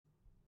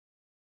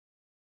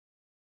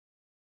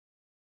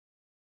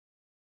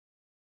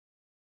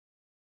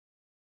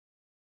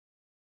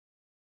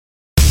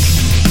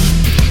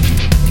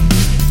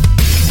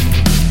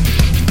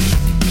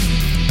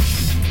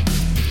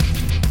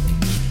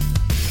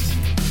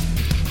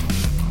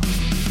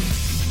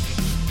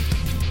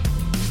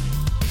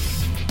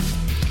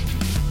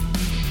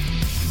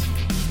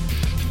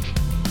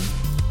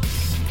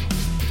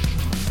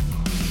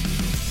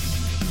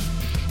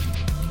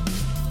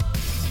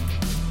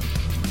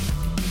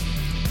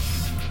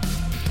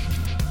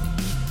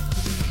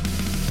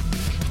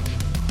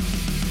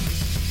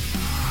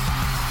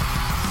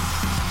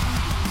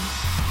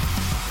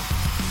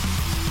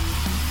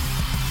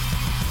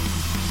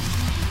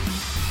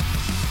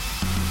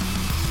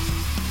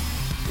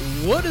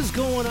What is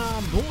going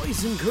on,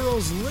 boys and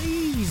girls,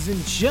 ladies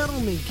and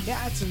gentlemen,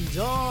 cats and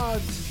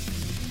dogs?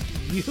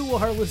 You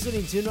are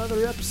listening to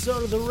another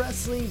episode of The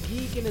Wrestling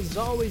Geek, and as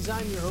always,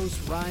 I'm your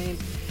host, Ryan,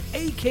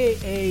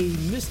 a.k.a.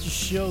 Mr.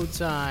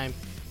 Showtime.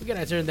 We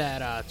gotta turn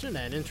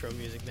that intro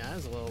music down.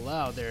 It's a little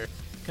loud there.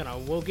 Kind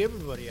of woke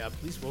everybody up.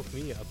 At least woke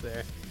me up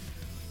there.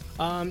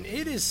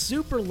 It is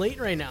super late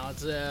right now.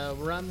 It's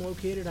where I'm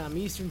located. I'm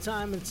Eastern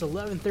Time. It's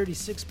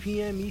 11:36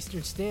 p.m.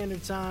 Eastern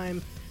Standard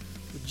Time.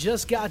 We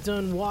just got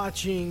done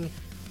watching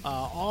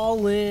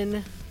All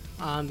In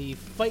on the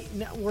Fight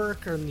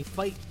Network or on the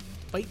Fight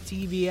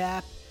TV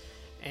app,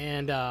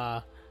 and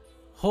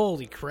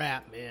holy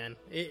crap, man!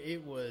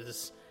 It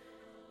was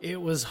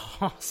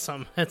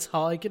awesome. That's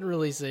all I can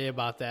really say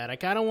about that. I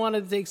kind of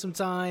wanted to take some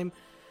time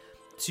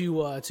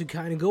to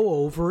kind of go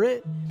over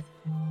it,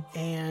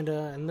 and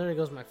there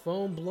goes my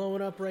phone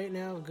blowing up right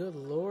now. Good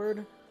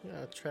lord!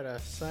 I'll try to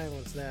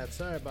silence that.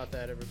 Sorry about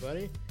that,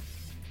 everybody.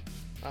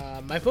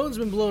 My phone's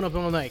been blowing up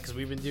all night because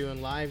we've been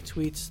doing live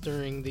tweets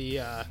during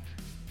the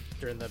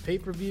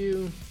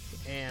pay-per-view,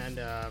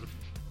 and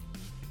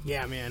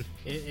yeah, man,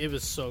 it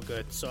was so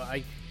good. So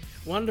I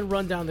wanted to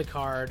run down the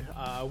card.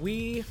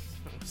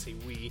 Everybody's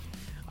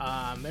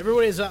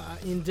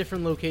in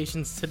different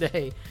locations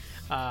today.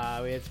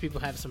 We had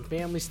people have some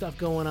family stuff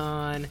going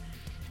on,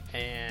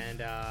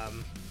 and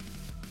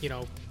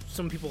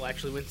some people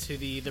actually went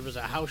to there was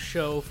a house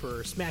show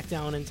for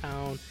SmackDown in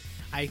town.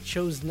 I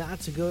chose not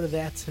to go to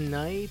that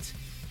tonight,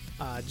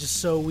 just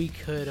so we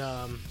could,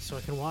 so I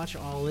can watch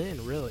All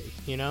In, really,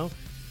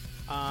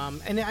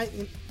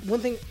 one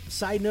thing,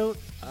 side note,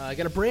 I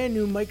got a brand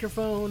new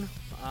microphone,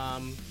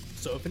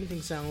 so if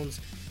anything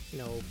sounds,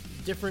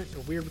 different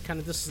or weird,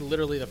 this is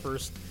literally the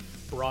first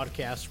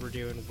broadcast we're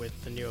doing with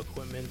the new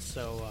equipment,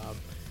 so,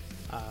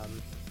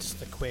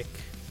 just a quick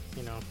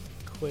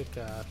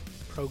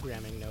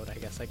programming note, I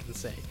guess I can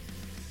say.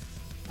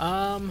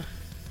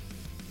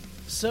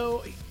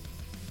 So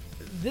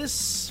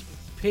this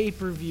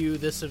pay-per-view,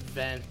 this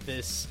event,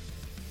 this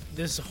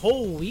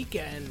whole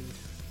weekend,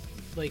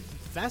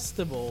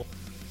 festival,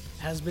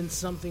 has been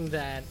something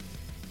that,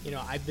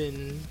 I've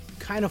been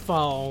kind of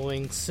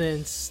following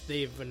since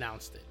they've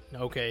announced it.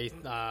 Okay,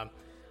 I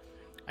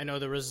know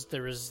there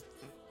was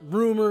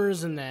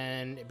rumors, and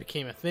then it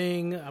became a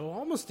thing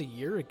almost a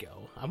year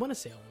ago. I want to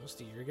say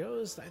almost a year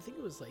ago. I think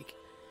it was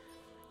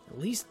at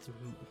least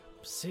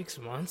 6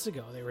 months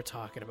ago they were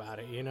talking about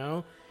it,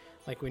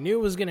 we knew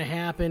it was going to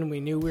happen.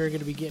 We knew we were going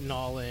to be getting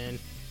All In.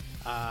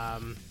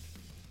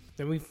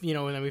 Then we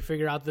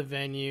figured out the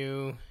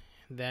venue.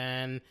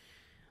 Then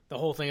the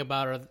whole thing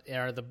about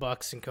are the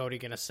Bucks and Cody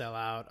going to sell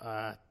out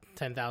a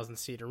 10,000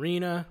 seat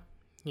arena?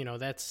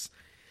 That's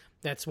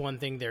one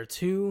thing there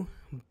too.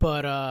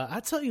 But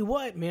I tell you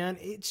what, man,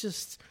 it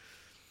just,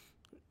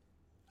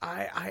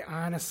 I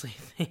honestly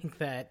think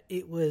that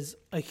it was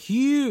a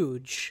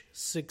huge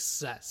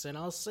success, and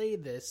I'll say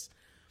this.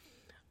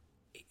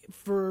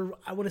 For,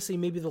 I want to say,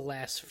 maybe the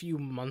last few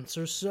months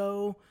or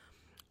so,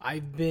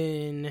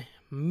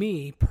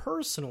 me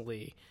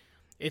personally,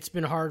 it's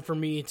been hard for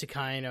me to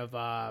kind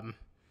of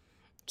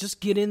just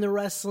get into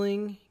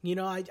wrestling.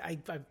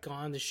 I've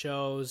gone to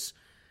shows.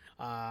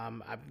 I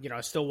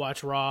still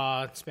watch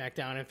Raw,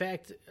 SmackDown. In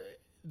fact,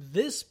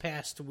 this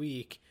past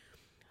week,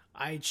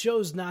 I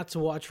chose not to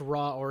watch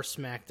Raw or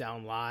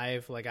SmackDown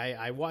live.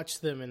 I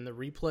watched them in the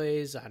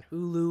replays on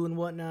Hulu and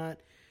whatnot.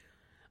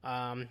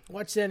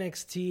 Watched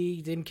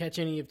NXT, didn't catch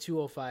any of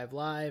 205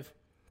 Live,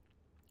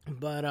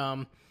 but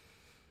I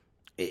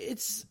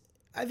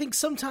think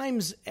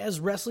sometimes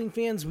as wrestling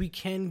fans we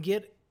can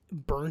get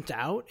burnt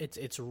out.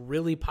 It's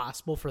really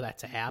possible for that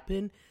to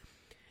happen,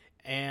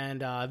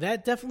 and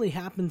that definitely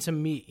happened to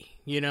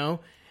me,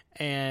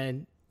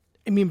 and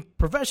I mean,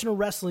 professional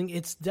wrestling,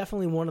 it's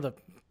definitely one of the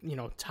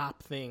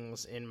top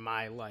things in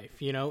my life.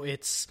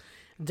 It's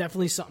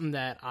definitely something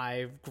that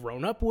I've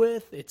grown up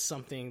with. It's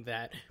something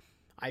that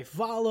I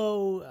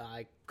follow,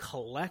 I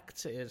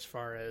collect as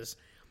far as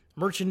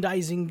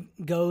merchandising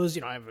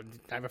goes. I have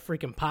a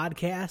freaking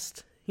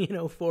podcast,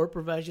 for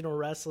professional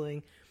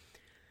wrestling.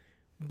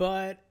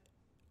 But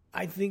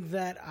I think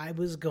that I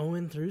was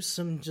going through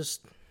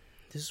this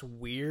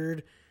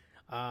weird,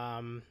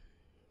 I don't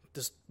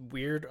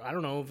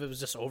know if it was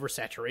just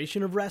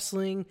oversaturation of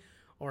wrestling,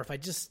 or if I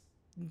just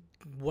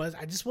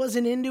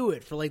wasn't into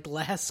it for the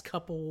last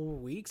couple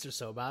weeks or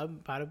so,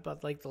 about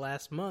the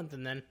last month.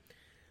 And then,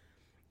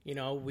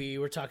 we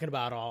were talking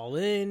about All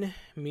In,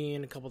 me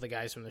and a couple of the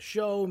guys from the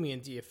show, me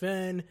and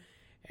DFN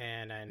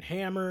and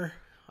Hammer.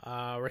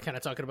 We're kind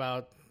of talking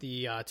about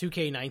the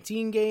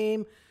 2K19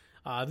 game.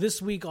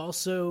 This week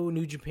also,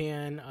 New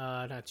Japan,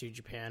 not New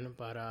Japan,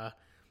 but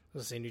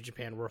let's say New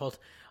Japan World.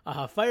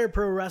 Fire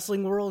Pro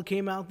Wrestling World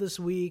came out this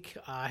week.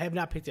 I have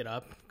not picked it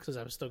up because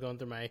I'm still going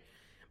through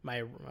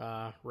my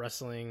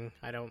wrestling.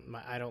 I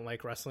don't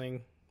like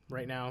wrestling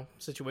right now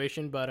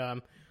situation,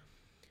 but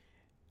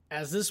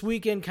as this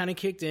weekend kind of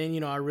kicked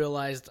in, I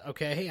realized,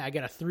 okay, hey, I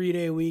got a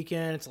 3-day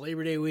weekend. It's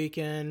Labor Day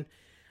weekend.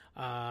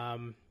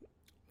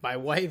 My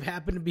wife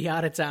happened to be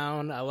out of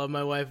town. I love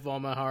my wife with all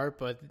my heart,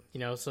 but,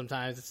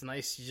 sometimes it's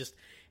nice you just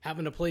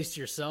having a place to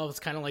yourself. It's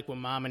kind of like when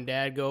mom and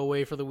dad go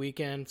away for the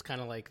weekend. It's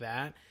kind of like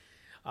that.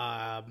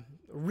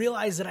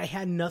 Realized that I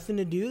had nothing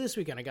to do this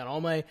weekend. I got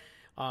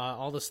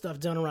all the stuff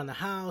done around the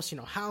house.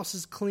 House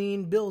is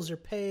clean, bills are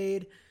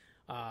paid,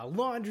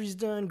 laundry's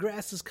done,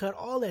 grass is cut,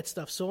 all that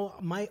stuff. So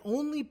my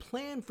only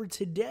plan for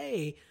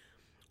today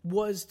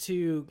was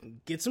to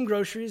get some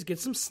groceries, get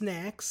some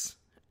snacks,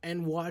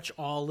 and watch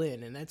All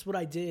In. And that's what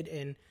I did.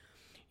 And,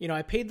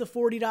 I paid the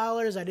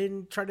 $40. I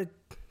didn't try to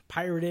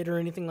pirate it or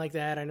anything like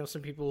that. I know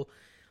some people,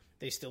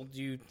 they still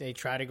do. They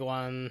try to go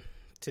on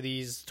to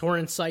these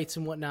torrent sites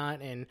and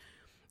whatnot and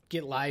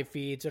get live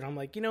feeds. And I'm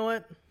like, you know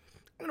what?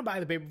 I'm going to buy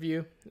the pay-per-view.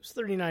 It was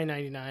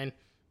 $39.99.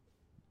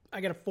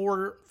 I got a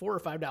 $4 or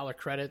 $5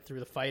 credit through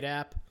the Fight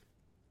app.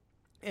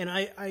 And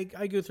I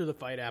go through the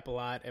Fight app a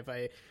lot. If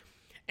I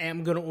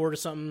am going to order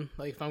something,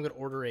 like if I'm going to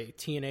order a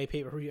TNA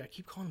pay-per-view, I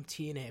keep calling them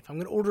TNA. If I'm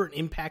going to order an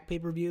Impact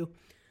pay-per-view,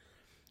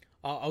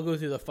 I'll go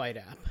through the Fight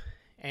app.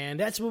 And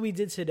that's what we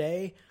did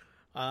today.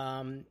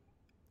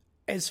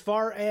 As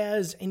far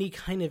as any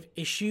kind of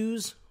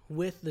issues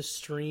with the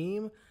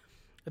stream,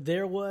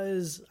 there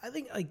was, I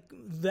think, like,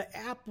 the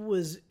app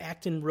was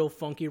acting real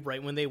funky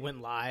right when they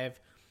went live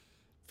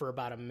for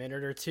about a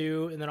minute or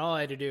two, and then all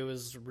I had to do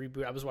was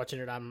reboot. I was watching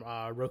it on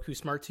Roku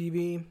Smart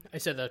TV. I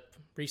said to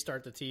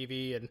restart the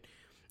TV, and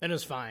then it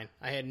was fine.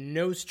 I had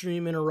no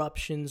stream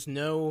interruptions,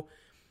 no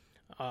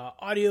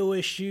audio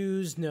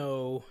issues,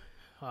 no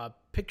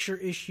picture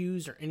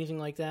issues or anything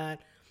like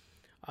that.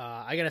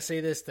 I gotta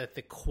say that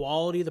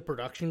the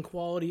production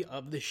quality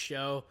of the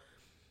show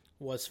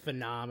was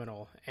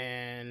phenomenal,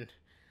 and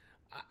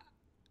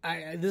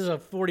this is a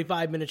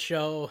 45-minute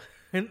show,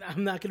 and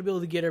I'm not gonna be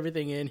able to get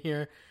everything in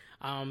here.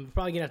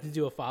 Probably gonna have to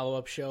do a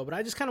follow-up show, but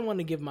I just kind of wanted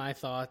to give my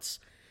thoughts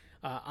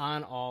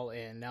on All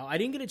In. Now, I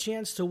didn't get a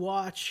chance to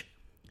watch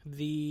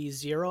the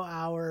 0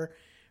 hour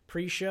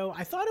pre-show.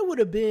 I thought it would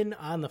have been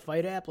on the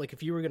Fight app, like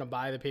if you were gonna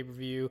buy the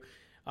pay-per-view,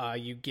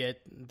 you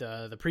get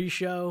the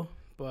pre-show.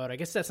 But I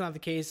guess that's not the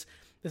case.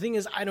 The thing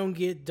is, I don't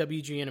get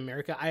WGN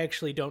America. I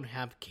actually don't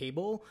have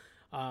cable.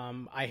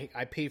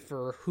 I pay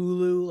for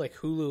Hulu, like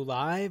Hulu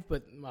Live,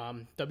 but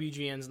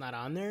WGN's not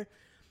on there.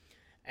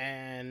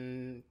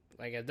 And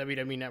like a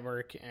WWE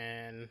Network,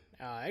 and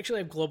I actually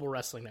have Global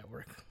Wrestling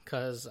Network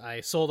because I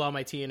sold all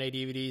my TNA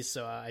DVDs,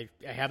 so I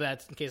have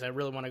that in case I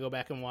really want to go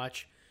back and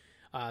watch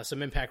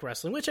some Impact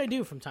Wrestling, which I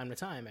do from time to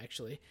time,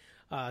 actually.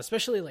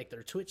 Especially like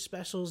their Twitch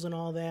specials and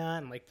all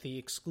that, and like the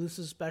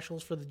exclusive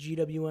specials for the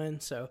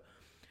GWN. So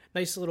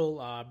nice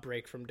little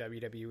break from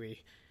WWE.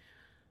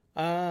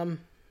 I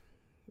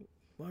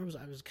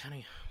was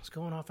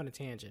going off on a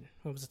tangent.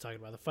 What was I talking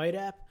about? The Fight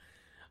app.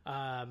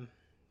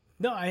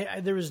 No,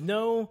 there was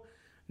no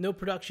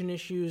production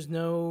issues,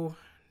 no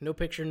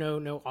picture,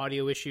 no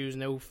audio issues,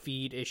 no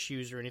feed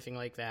issues or anything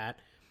like that.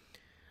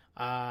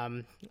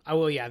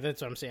 Yeah,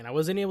 that's what I'm saying. I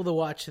wasn't able to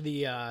watch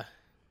the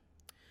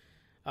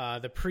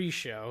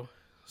pre-show,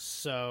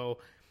 so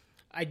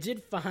I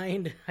did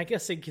find, I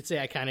guess I could say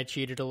I kind of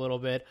cheated a little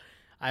bit.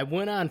 I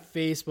went on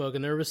Facebook,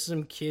 and there was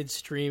some kid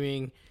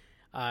streaming.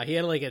 He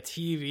had like a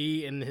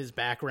TV in his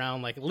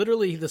background, like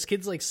literally this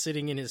kid's like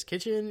sitting in his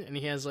kitchen, and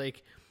he has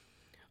like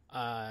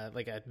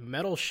a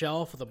metal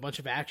shelf with a bunch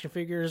of action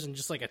figures and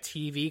just like a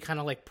TV kind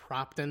of like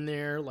propped in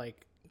there, like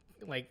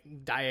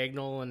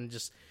diagonal, and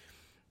just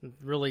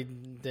really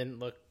didn't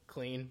look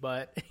clean.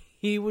 But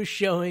he was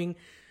showing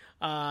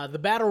the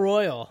Battle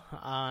Royal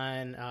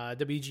on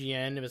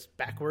WGN. It was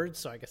backwards,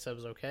 so I guess that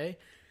was okay.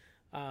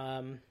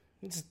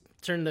 Just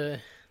turn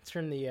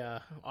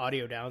the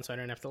audio down so I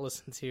don't have to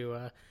listen to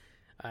a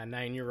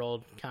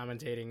 9-year-old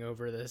commentating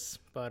over this.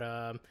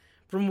 But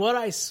from what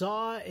I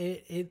saw,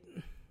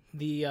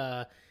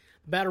 the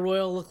Battle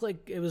Royal looked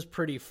like it was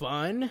pretty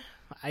fun.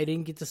 I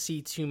didn't get to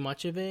see too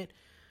much of it,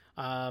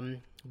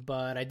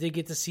 but I did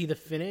get to see the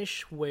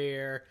finish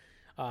where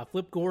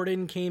Flip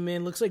Gordon came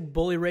in. Looks like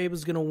Bully Ray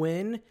was going to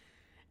win.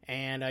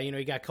 And,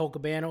 he got Colt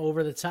Cabana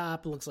over the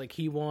top. It looks like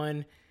he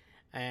won.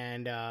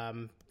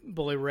 And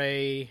Bully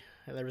Ray,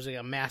 there was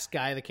a masked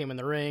guy that came in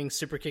the ring,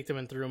 super kicked him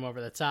and threw him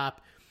over the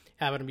top.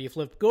 Happened to be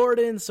Flip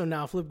Gordon. So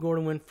now Flip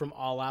Gordon went from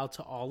All Out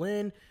to All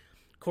In.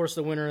 Of course,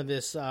 the winner of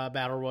this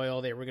Battle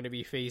Royal, they were going to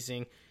be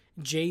facing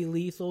Jay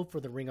Lethal for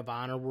the Ring of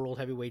Honor World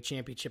Heavyweight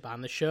Championship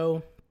on the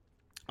show.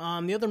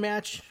 The other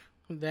match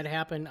that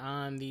happened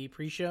on the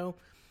pre-show,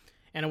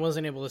 and I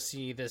wasn't able to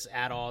see this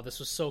at all. This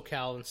was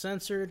SoCal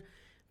Uncensored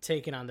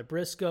taking on the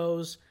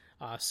Briscoes.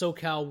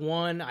 SoCal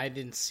won. I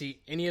didn't see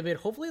any of it.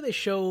 Hopefully they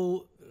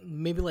show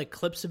maybe like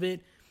clips of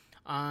it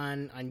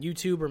on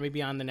YouTube, or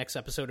maybe on the next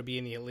episode of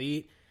Being the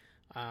Elite.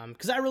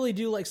 Because I really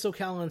do like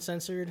SoCal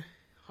Uncensored.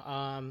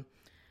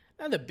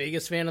 Not the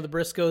biggest fan of the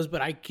Briscoes,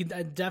 but I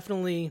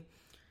definitely,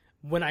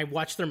 when I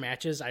watch their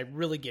matches, I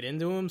really get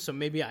into them. So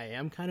maybe I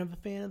am kind of a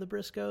fan of the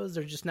Briscoes.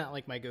 They're just not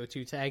like my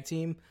go-to tag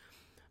team.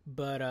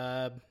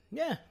 But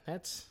yeah,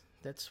 that's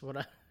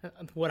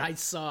what I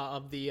saw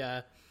of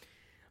the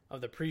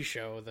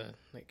pre-show.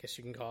 I guess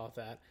you can call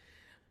it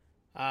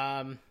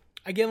that.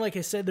 again, like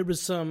I said, there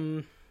was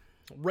some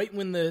right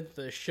when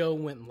the show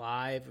went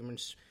live. I mean,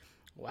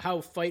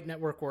 how Fight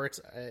Network works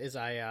is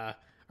our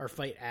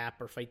Fight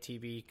app or Fight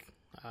TV,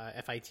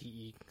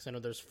 FITE, because I know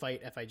there's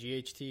Fight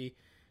FIGHT,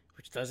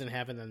 which doesn't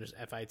have it, and then there's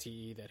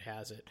FITE that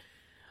has it.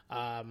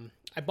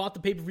 I bought the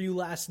pay-per-view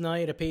last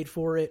night. I paid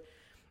for it,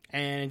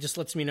 and it just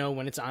lets me know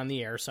when it's on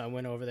the air. So I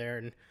went over there,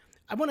 and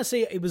I want to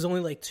say it was only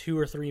like 2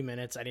 or 3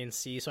 minutes I didn't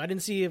see. So I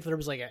didn't see if there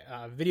was like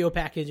a video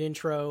package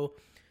intro,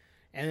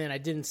 and then I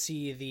didn't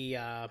see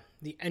the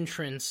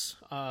entrance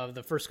of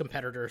the first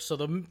competitor. So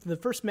the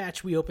first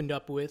match we opened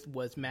up with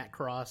was Matt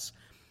Cross.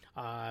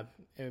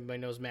 Everybody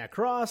knows Matt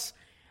Cross,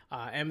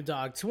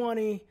 M-Dog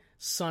 20,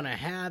 Son of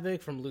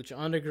Havoc from Lucha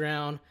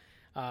Underground.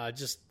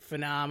 Just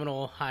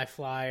phenomenal high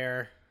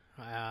flyer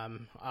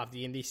off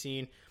the indie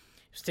scene.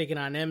 He was taking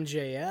on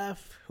MJF,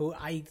 who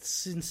I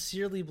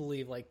sincerely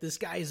believe, like, this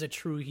guy is a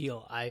true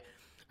heel.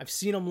 I've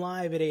seen him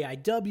live at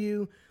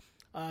AIW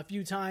a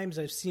few times.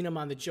 I've seen him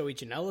on the Joey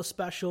Janela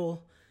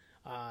special.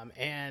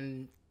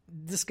 And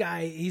this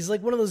guy, he's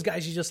like one of those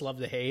guys you just love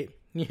to hate,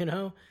 you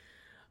know?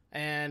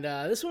 And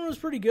this one was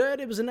pretty good.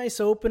 It was a nice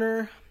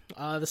opener.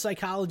 The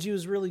psychology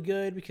was really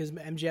good because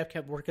MJF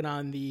kept working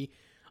on the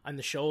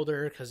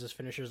shoulder because his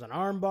finisher's an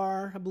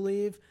armbar, I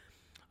believe.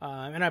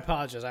 And I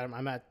apologize,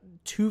 I'm not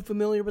too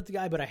familiar with the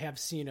guy, but I have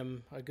seen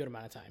him a good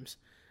amount of times.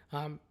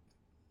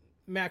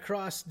 Matt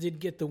Cross did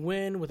get the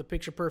win with a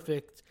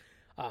picture-perfect,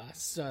 I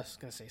was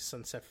going to say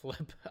sunset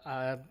flip,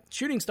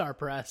 shooting star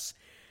press.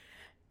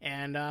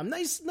 And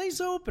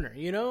nice opener,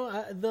 you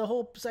know. The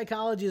whole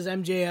psychology is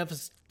MJF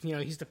is, you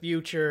know, he's the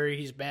future,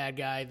 he's a bad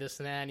guy, this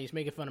and that, and he's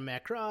making fun of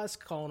Matt Cross,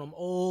 calling him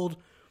old.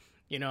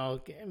 You know,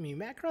 I mean,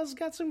 Matt Cross has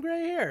got some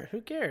gray hair.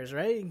 Who cares,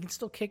 right? He can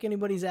still kick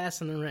anybody's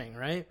ass in the ring,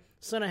 right?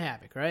 Son of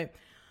Havoc, right?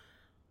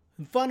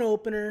 Fun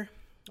opener.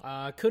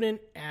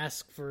 Couldn't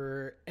ask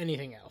for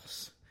anything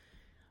else.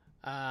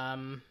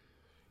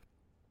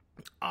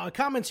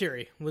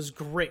 Commentary was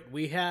great.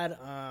 We had,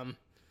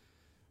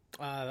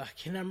 I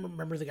can't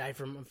remember the guy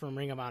from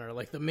Ring of Honor,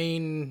 like the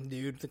main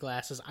dude with the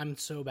glasses. I'm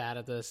so bad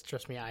at this.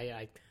 Trust me,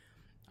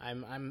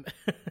 I'm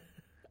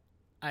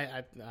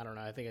I don't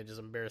know. I think I just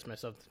embarrassed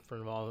myself in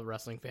front of all the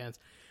wrestling fans.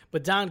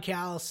 But Don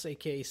Callis,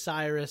 a.k.a.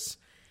 Cyrus,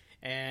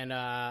 and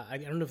I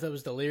don't know if that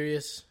was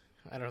Delirious.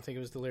 I don't think it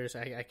was Delirious.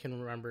 I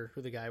can remember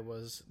who the guy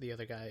was, the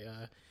other guy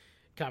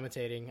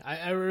commentating.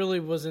 I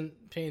really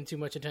wasn't paying too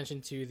much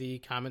attention to the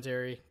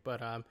commentary,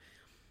 but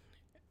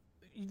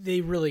they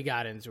really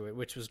got into it,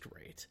 which was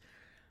great.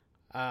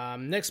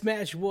 Next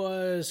match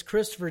was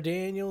Christopher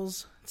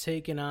Daniels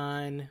taking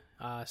on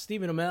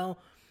Stephen Amell.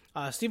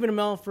 Stephen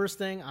Amell, first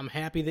thing, I'm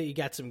happy that you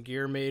got some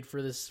gear made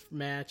for this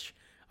match.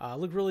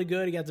 Looked really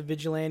good. He got the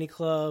Vigilante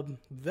Club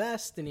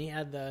vest, and he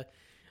had the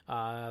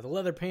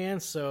leather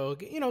pants. So,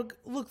 you know,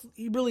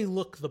 he really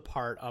looked the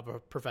part of a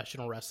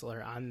professional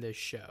wrestler on this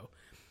show.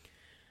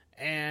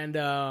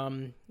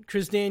 And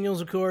Chris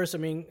Daniels, of course, I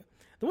mean,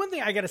 the one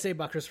thing I got to say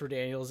about Christopher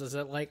Daniels is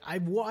that, like, I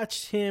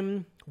watched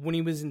him when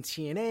he was in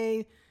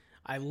TNA.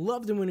 I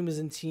loved him when he was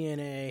in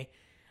TNA.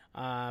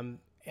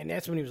 And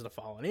that's when he was the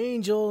Fallen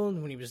Angel,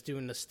 and when he was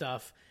doing the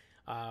stuff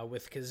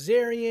with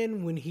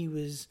Kazarian, when he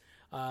was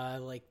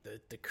like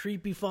the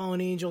creepy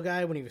Fallen Angel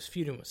guy, when he was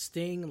feuding with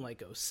Sting in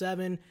like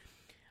 07.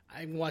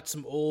 I watched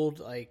some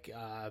old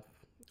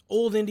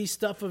indie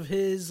stuff of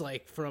his,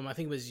 like from, I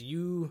think it was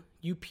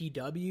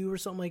UPW or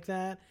something like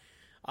that.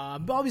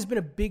 I've always been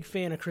a big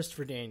fan of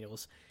Christopher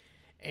Daniels,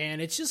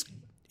 and it's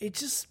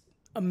just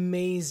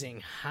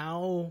amazing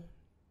how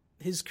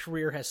his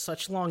career has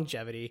such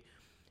longevity,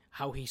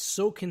 how he's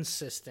so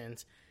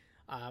consistent.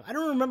 I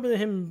don't remember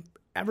him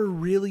ever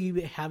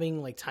really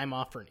having like time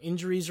off for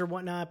injuries or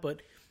whatnot,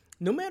 but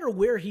no matter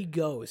where he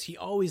goes, he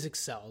always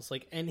excels.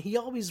 Like, and he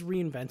always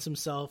reinvents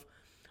himself.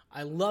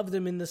 I loved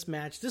him in this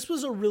match. This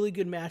was a really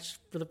good match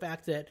for the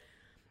fact that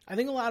I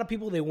think a lot of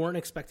people, they weren't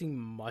expecting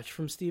much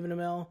from Stephen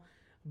Amell,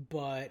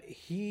 but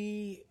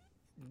he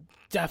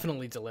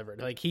definitely delivered.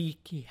 Like,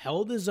 he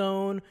held his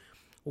own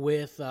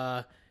with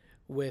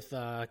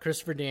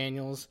Christopher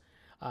Daniels.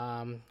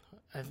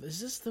 Is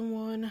this the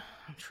one?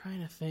 I'm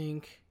trying to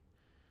think.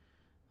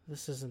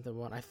 This isn't the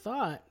one. I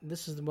thought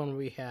this is the one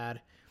we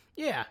had.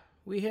 Yeah,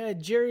 we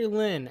had Jerry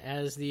Lynn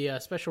as the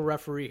special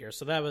referee here,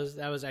 so that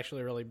was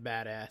actually really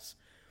badass.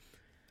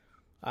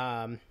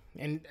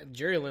 And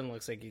Jerry Lynn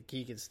looks like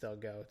he could still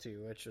go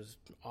too, which was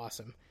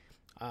awesome.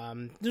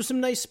 There's some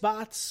nice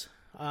spots,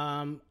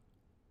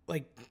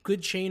 like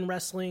good chain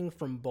wrestling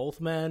from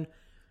both men.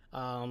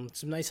 Some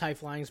nice high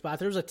flying spots.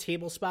 There was a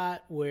table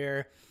spot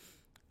where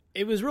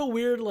it was real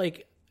weird.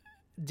 Like,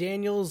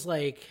 Daniels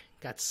like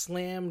got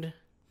slammed.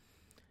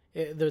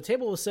 The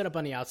table was set up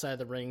on the outside of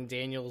the ring.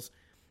 Daniels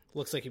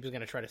looks like he was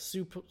going to try to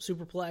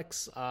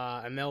superplex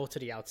Amell to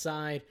the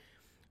outside.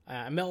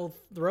 Amell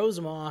throws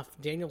him off.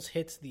 Daniels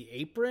hits the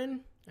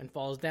apron and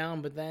falls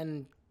down, but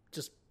then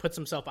just puts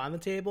himself on the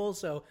table.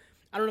 So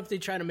I don't know if they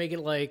try to make it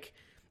like,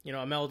 you know,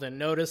 Amell didn't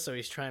notice, so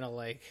he's trying to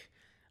like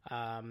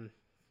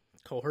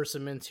coerce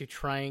him into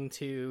trying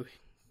to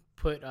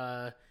put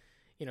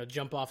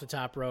jump off the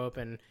top rope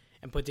and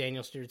and put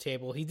Daniels through the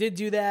table. He did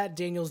do that.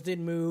 Daniels did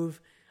move.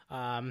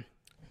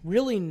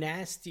 Really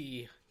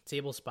nasty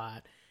table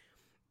spot,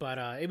 but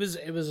it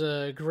was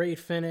a great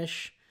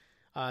finish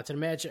to the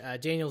match.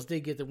 Daniels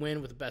did get the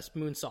win with the best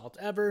moonsault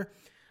ever.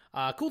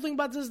 Cool thing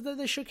about this is that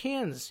they shook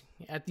hands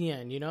at the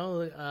end.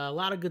 A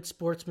lot of good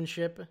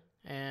sportsmanship,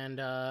 and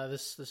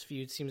this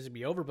feud seems to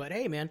be over. But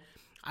hey, man,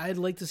 I'd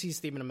like to see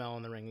Stephen Amell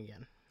in the ring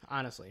again,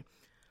 honestly.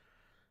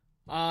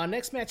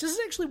 Next match. This is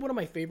actually one of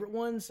my favorite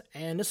ones,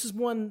 and this is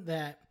one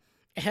that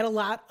had a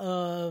lot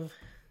of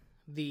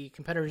the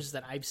competitors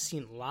that I've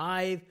seen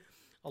live,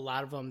 a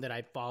lot of them that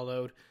I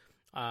followed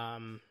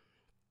from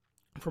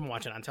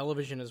watching on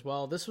television as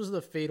well. This was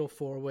the Fatal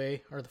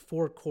 4-Way, or the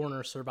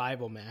 4-Corner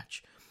Survival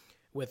match,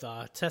 with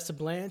Tessa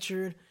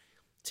Blanchard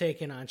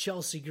taking on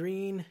Chelsea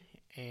Green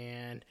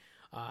and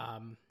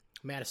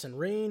Madison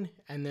Rayne,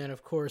 and then,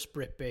 of course,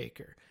 Britt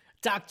Baker.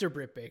 Dr.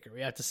 Britt Baker,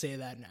 we have to say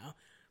that now.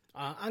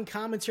 On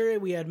commentary,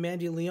 we had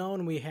Mandy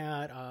Leon, we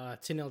had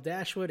Tenille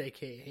Dashwood,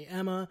 a.k.a.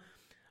 Emma.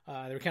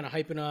 They were kind of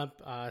hyping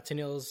up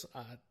Tenille's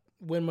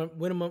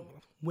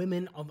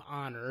Women of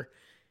Honor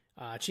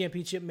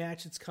championship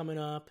match that's coming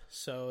up.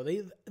 So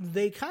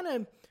they kind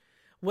of,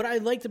 what I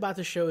liked about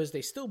the show is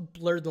they still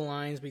blurred the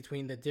lines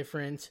between the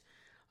different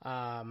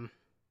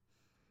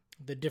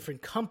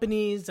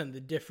companies and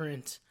the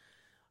different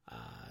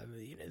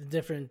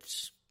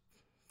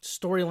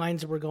storylines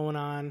that were going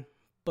on,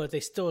 but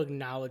they still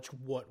acknowledged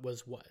what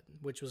was what,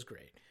 which was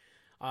great.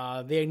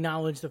 They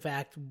acknowledged the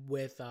fact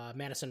with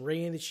Madison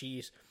Rayne that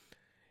she's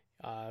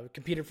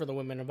competed for the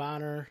Women of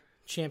Honor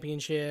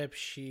championship.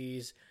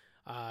 She's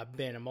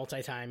been a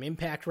multi-time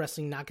Impact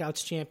Wrestling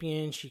Knockouts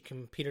champion. She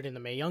competed in the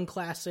Mae Young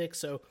Classic.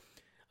 So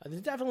they're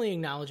definitely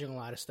acknowledging a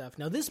lot of stuff.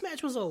 Now, this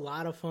match was a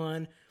lot of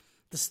fun.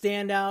 The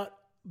standout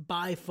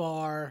by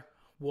far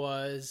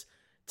was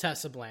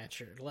Tessa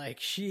Blanchard. Like,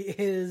 she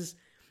is,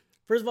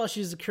 first of all,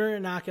 she's the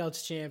current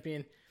Knockouts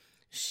champion.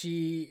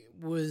 She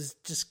was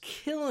just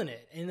killing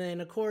it. And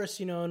then, of course,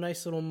 a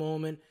nice little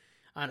moment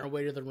on her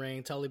way to the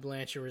ring. Tully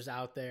Blanchard was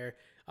out there.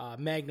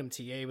 Magnum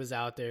TA was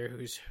out there,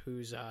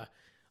 who's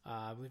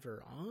I believe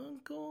her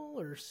uncle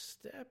or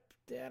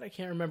stepdad. I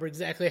can't remember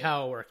exactly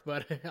how it worked,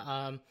 but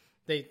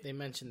they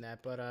mentioned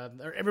that. But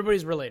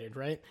everybody's related,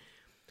 right?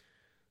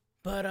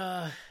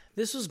 But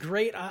this was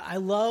great. I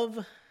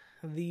love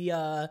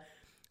the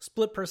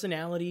split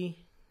personality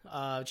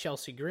of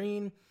Chelsea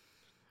Green.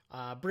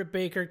 Britt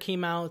Baker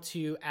came out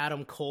to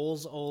Adam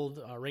Cole's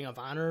old Ring of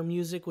Honor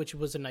music, which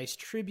was a nice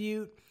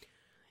tribute.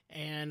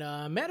 And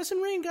Madison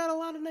Rayne got a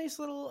lot of nice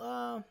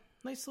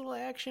little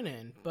action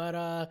in.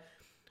 But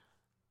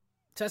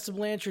Tessa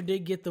Blanchard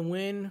did get the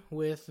win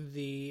with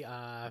the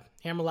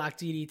Hammerlock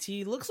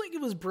DDT. Looks like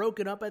it was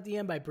broken up at the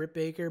end by Britt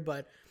Baker,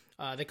 but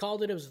they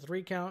called it. It was a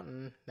 3 count,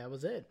 and that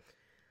was it.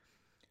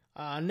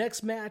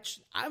 Next match,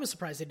 I was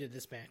surprised they did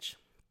this match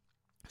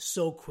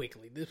so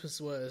quickly.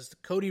 This was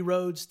Cody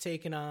Rhodes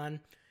taking on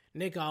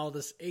Nick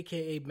Aldis,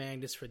 a.k.a.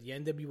 Magnus, for the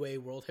NWA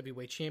World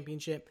Heavyweight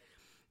Championship.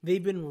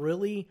 They've been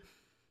really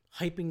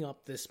hyping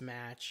up this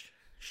match,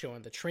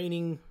 showing the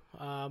training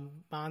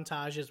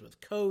montages with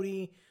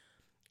Cody,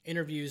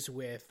 interviews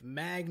with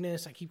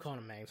Magnus. I keep calling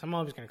him Magnus. I'm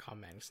always going to call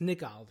him Magnus.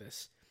 Nick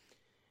Aldis.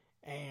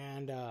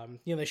 And,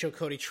 they show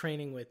Cody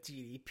training with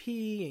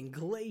DDP and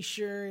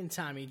Glacier and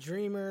Tommy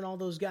Dreamer and all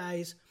those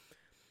guys.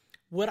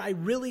 What I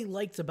really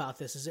liked about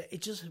this is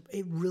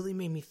it really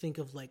made me think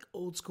of like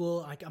old school.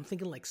 Like I'm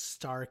thinking like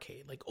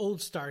Starrcade, like old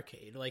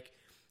Starrcade, like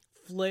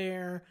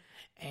Flair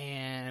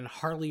and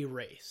Harley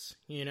Race,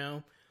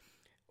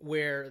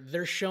 where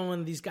they're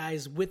showing these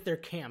guys with their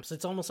camps.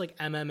 It's almost like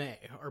MMA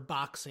or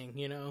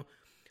boxing,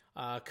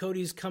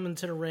 Cody's coming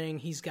to the ring.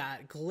 He's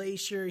got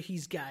Glacier.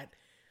 He's got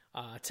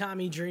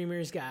Tommy Dreamer.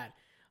 He's got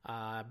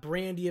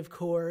Brandy, of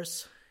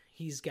course.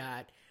 He's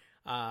got,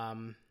 who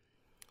am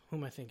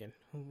I thinking?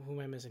 Who am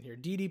I missing here?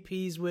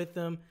 DDP's with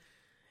them.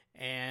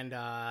 And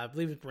I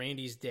believe it's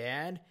Brandy's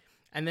dad.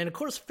 And then, of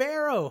course,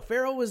 Pharaoh.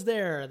 Pharaoh was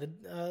there,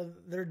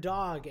 their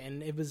dog,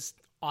 and it was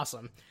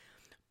awesome.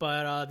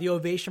 But the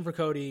ovation for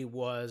Cody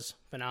was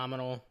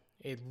phenomenal.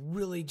 It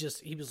really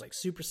he was like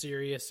super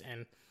serious,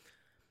 and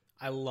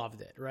I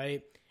loved it,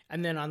 right?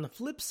 And then on the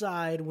flip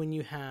side, when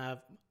you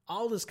have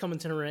Aldis coming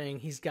to the ring,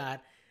 he's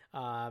got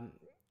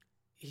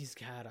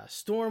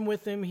Storm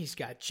with him. He's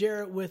got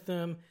Jarrett with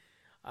him.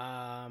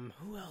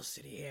 Who else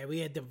did he have? We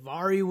had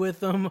Daivari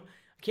with him.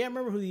 I can't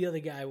remember who the other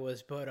guy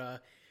was,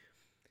 but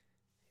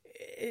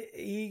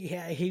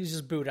he was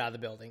just booed out of the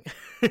building,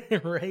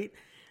 right?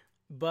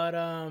 But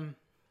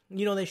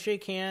they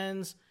shake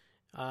hands.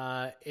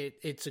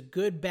 It's a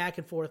good back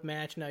and forth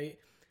match. Now,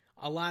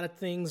 a lot of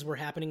things were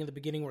happening in the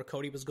beginning where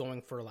Cody was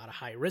going for a lot of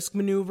high risk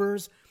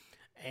maneuvers,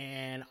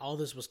 and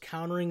Aldis was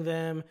countering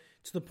them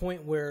to the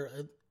point where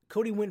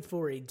Cody went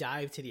for a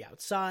dive to the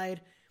outside.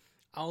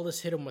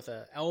 Aldis hit him with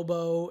an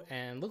elbow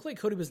and looked like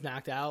Cody was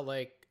knocked out.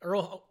 Like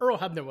Earl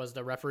Hebner was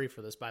the referee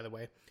for this, by the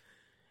way.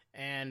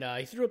 And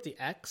he threw up the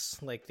X,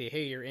 like the,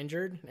 hey, you're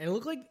injured. And it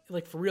looked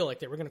like for real, like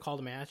they were going to call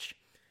the match.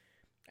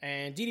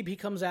 And DDP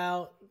comes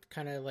out,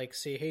 kind of like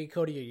say, hey,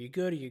 Cody, are you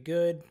good? Are you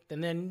good?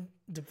 And then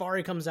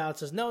Daivari comes out,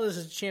 says, no, this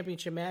is a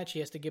championship match. He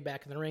has to get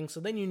back in the ring. So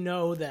then you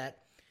know that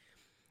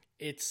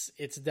it's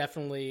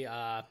definitely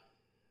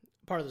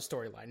part of the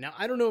storyline. Now,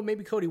 I don't know,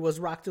 maybe Cody was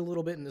rocked a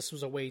little bit, and this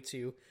was a way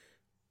to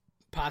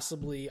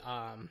possibly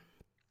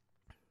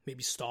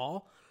maybe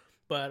stall.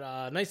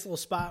 But nice little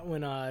spot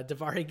when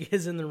Daivari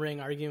gets in the ring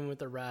arguing with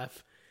the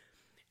ref.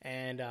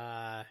 And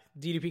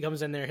DDP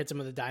comes in there, hits him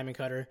with a diamond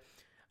cutter.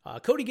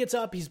 Cody gets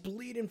up. He's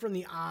bleeding from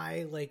the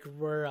eye, like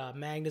where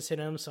Magnus hit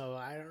him. So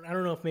I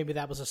don't know if maybe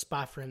that was a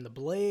spot for him to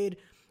blade,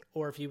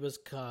 or if he was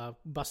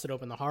busted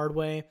open the hard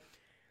way.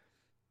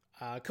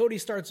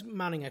 Starts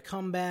mounting a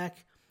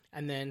comeback,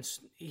 and then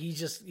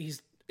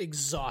he's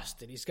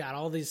exhausted. He's got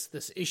all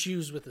this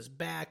issues with his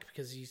back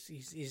because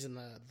he's in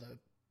the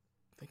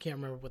I can't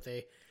remember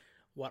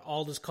what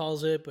Aldis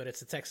calls it, but it's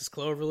the Texas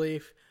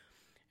Cloverleaf.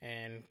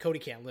 And Cody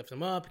can't lift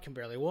him up. He can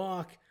barely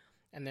walk.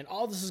 And then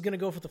Aldis is going to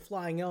go for the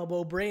flying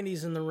elbow.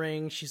 Brandy's in the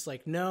ring. She's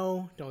like,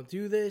 no, don't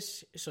do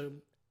this. So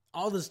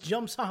Aldis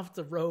jumps off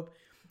the rope.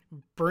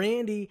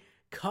 Brandy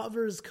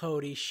covers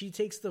Cody. She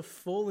takes the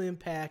full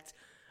impact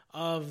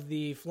of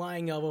the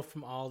flying elbow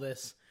from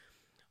Aldis.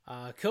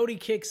 Cody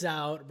kicks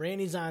out.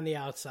 Brandy's on the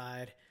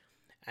outside.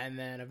 And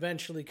then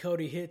eventually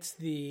Cody hits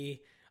the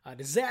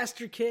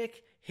disaster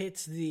kick,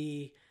 hits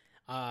the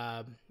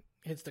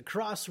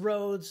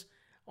crossroads,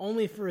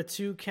 only for a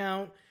 2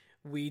 count.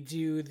 We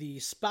do the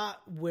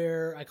spot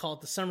where I call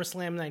it the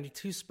SummerSlam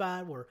 92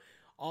 spot, where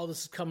all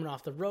this is coming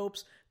off the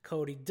ropes.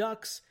 Cody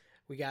ducks.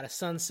 We got a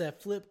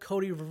sunset flip.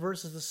 Cody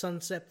reverses the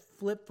sunset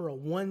flip for a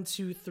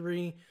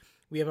 1-2-3.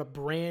 We have a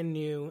brand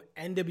new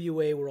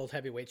NWA World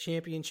Heavyweight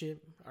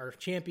Championship, our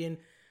champion,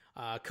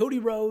 Cody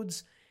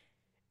Rhodes.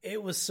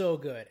 It was so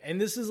good. And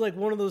this is like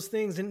one of those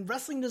things, and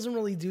wrestling doesn't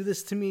really do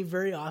this to me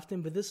very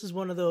often, but this is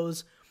one of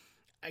those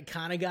I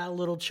kind of got a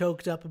little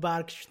choked up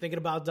about it because you're thinking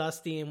about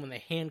Dusty, and when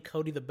they hand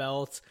Cody the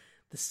belt,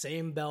 the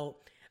same belt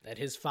that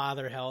his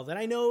father held. And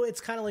I know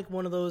it's kind of like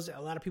one of those,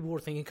 a lot of people were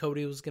thinking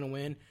Cody was going to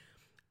win,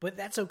 but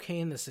that's okay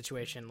in this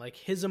situation. Like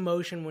his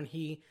emotion when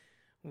he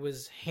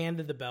was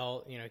handed the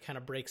belt, kind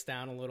of breaks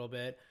down a little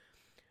bit.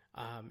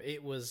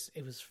 It was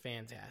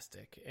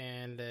fantastic.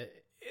 And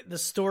the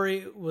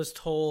story was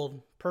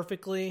told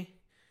perfectly.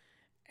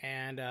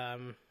 And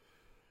I'm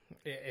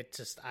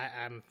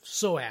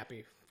so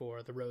happy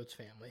for the Rhodes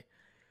family.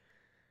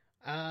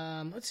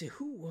 Let's see,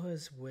 who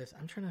was with...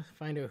 I'm trying to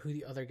find out who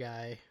the other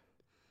guy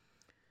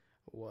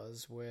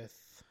was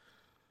with.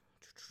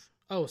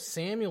 Oh,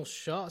 Samuel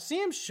Shaw.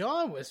 Sam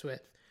Shaw was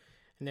with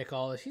Nick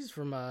Aldis. He's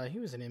from... he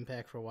was in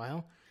Impact for a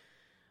while.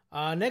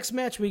 Next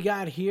match we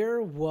got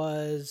here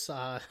was...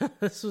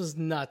 this was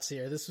nuts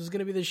here. This was going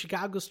to be the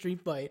Chicago Street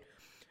Fight.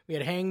 We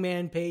had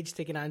Hangman Page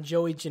taking on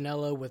Joey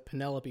Janela with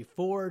Penelope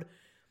Ford.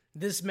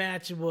 This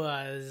match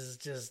was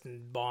just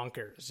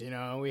bonkers,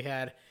 We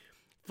had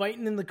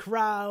fighting in the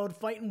crowd,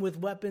 fighting with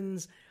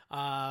weapons.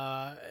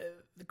 The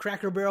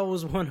Cracker Barrel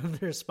was one of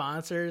their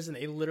sponsors, and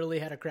they literally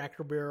had a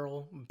Cracker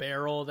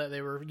barrel that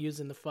they were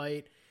using to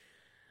fight.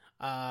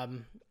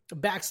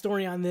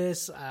 Backstory on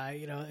this,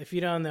 if you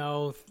don't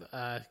know,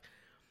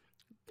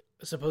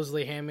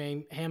 supposedly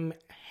Hangman,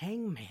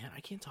 I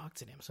can't talk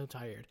today, I'm so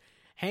tired.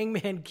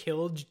 Hangman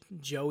killed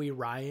Joey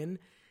Ryan,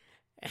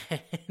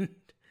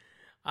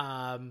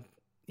 and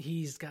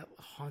he's got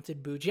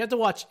haunted boots. You have to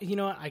watch.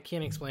 I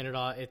can't explain it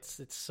all. It's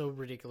so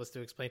ridiculous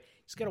to explain. You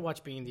just got to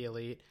watch Being the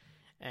Elite,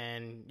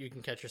 and you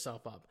can catch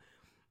yourself up.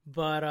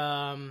 But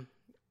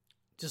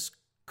just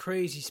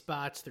crazy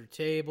spots through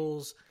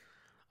tables.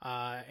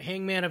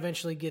 Hangman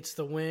eventually gets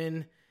the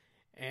win,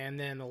 and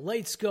then the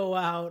lights go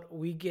out.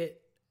 We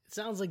get, it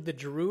sounds like the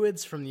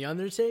Druids from The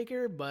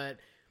Undertaker, but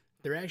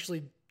they're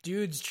actually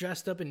dudes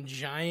dressed up in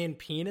giant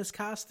penis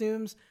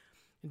costumes.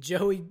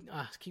 Joey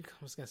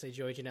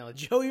Janela.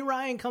 Joey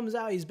Ryan comes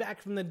out. He's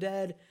back from the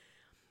dead.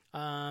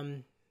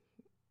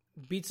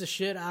 Beats the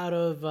shit out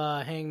of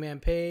Hangman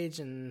Page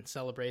and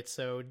celebrates.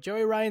 So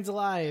Joey Ryan's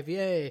alive.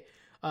 Yay.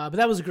 But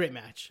that was a great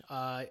match.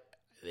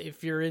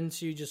 If you're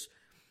into just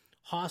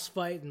hoss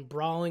fight and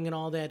brawling and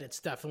all that, it's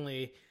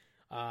definitely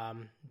a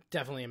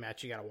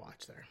match you got to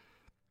watch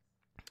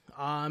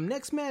there.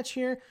 Next match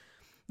here.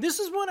 This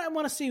is what I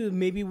want to see.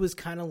 Maybe was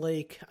kind of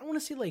like, I want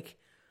to see like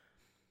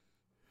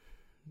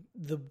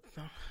there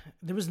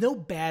was no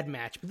bad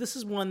match, but this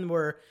is one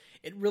where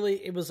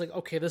it was like,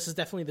 okay, this is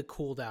definitely the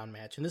cool down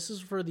match. And this is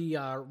for the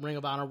Ring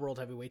of Honor World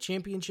Heavyweight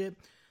Championship.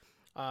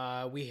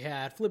 We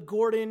had Flip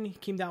Gordon. He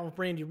came down with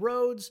Brandy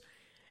Rhodes.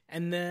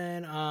 And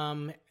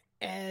then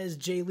as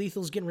Jay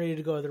Lethal's getting ready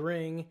to go to the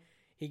ring,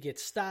 he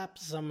gets stopped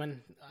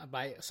someone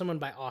by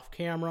off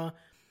camera,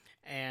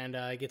 and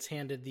gets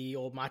handed the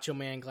old Macho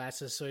Man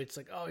glasses. So it's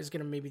like, oh, he's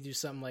going to maybe do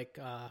something like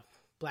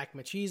Black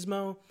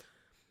Machismo.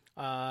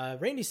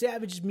 Randy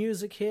Savage's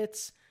music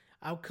hits.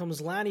 Out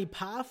comes Lanny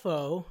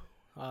Poffo,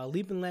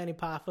 Leaping Lanny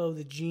Poffo,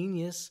 the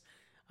genius,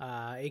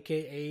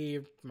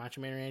 a.k.a.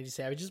 Macho Man Randy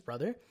Savage's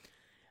brother.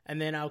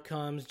 And then out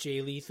comes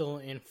Jay Lethal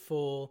in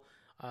full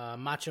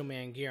Macho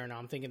Man gear. Now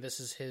I'm thinking this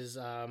is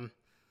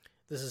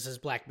This is his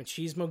Black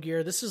Machismo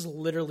gear. This is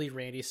literally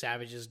Randy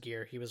Savage's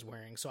gear he was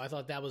wearing. So I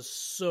thought that was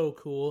so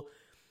cool.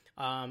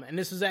 And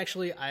this was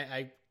actually,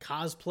 I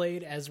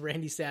cosplayed as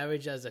Randy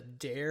Savage as a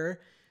dare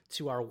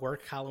to our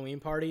work Halloween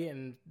party.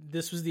 And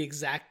this was the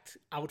exact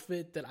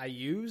outfit that I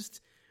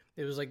used.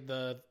 It was like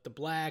the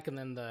black and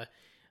then the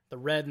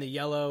red and the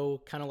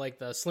yellow, kind of like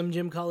the Slim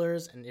Jim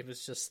colors. And it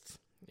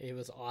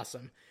was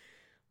awesome.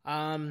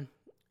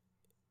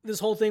 This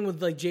whole thing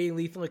with like Jay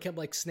Lethal, it kept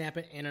like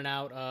snapping in and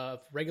out of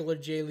regular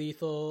Jay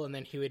Lethal, and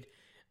then he would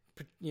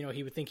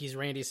think he's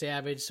Randy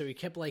Savage, so he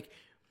kept like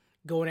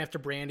going after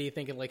Brandy,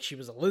 thinking like she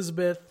was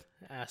Elizabeth.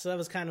 So that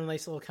was kind of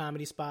nice little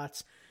comedy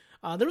spots.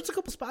 There was a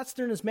couple spots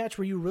during this match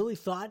where you really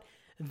thought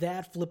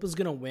that Flip was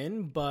gonna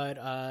win, but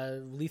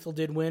Lethal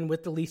did win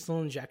with the lethal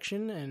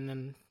injection, and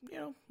then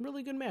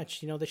really good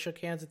match. They shook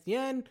hands at the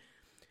end.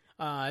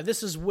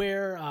 This is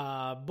where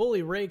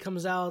Bully Ray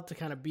comes out to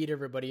kind of beat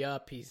everybody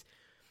up. He's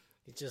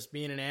just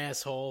being an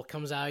asshole.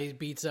 Comes out, he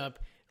beats up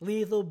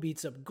Lethal,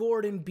 beats up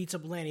Gordon, beats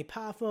up Lanny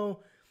Poffo.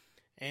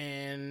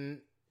 And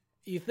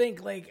you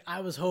think, like, I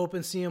was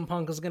hoping CM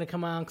Punk was going to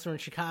come out because we're in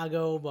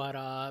Chicago,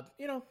 but,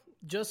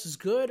 just as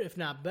good, if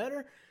not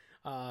better.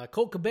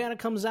 Colt Cabana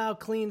comes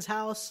out, cleans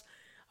house.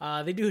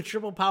 They do a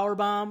triple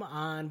powerbomb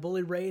on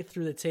Bully Ray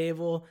through the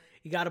table.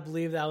 You got to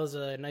believe that was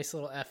a nice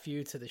little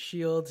FU to the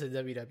Shield, to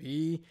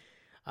WWE.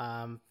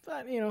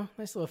 But,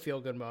 nice little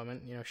feel-good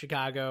moment.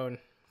 Chicago and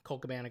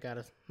Colt Cabana got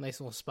a nice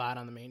little spot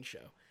on the main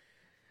show.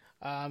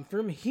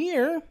 From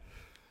here,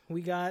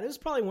 it was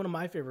probably one of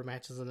my favorite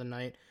matches of the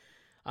night.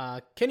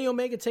 Kenny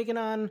Omega taking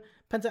on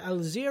Penta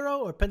El Zero,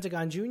 or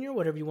Pentagon Jr.,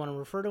 whatever you want to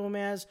refer to him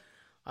as.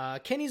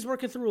 Kenny's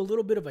working through a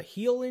little bit of a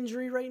heel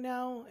injury right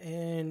now,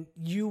 and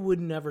you would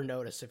never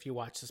notice if you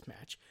watch this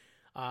match.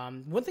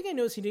 One thing I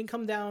noticed, he didn't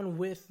come down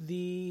with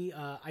the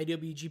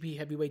IWGP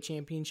Heavyweight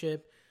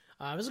Championship.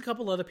 There's a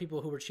couple other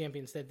people who were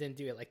champions that didn't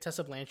do it, like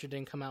Tessa Blanchard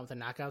didn't come out with a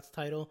Knockouts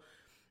title.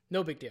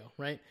 No big deal,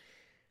 right?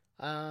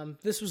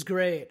 This was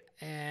great,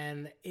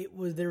 and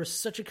there was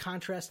such a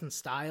contrast in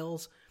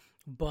styles,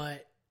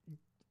 but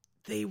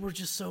they were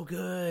just so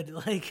good.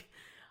 Like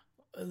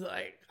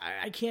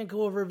I can't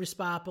go over every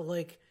spot, but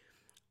like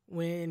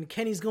when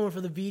Kenny's going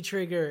for the V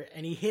trigger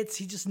and he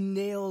just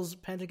nails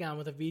Pentagon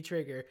with a V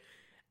trigger,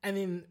 and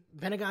then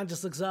Pentagon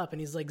just looks up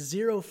and he's like,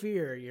 "Zero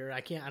fear."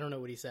 I don't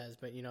know what he says,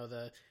 but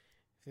the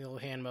little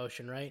hand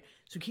motion, right?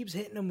 So he keeps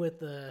hitting him with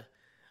the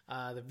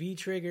V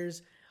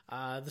triggers.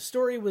 The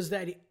story was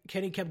that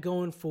Kenny kept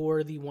going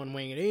for the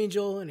one-winged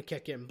angel, and it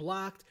kept getting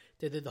blocked.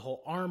 They did the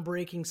whole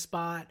arm-breaking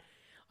spot.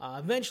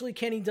 Eventually,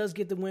 Kenny does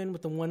get the win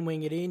with the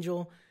one-winged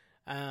angel.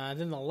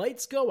 Then the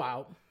lights go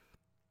out.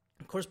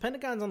 Of course,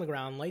 Pentagon's on the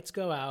ground. Lights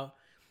go out.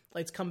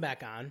 Lights come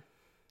back on.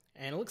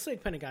 And it looks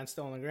like Pentagon's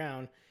still on the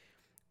ground.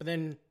 But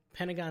then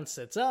Pentagon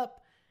sits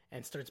up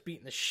and starts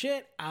beating the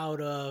shit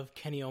out of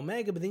Kenny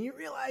Omega. But then you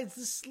realize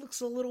this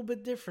looks a little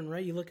bit different,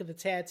 right? You look at the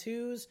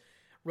tattoos.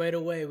 Right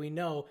away, we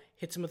know,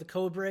 hits him with a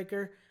code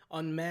breaker,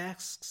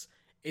 unmasks,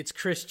 it's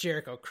Chris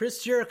Jericho.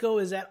 Chris Jericho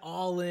is at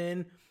All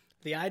In,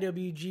 the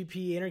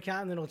IWGP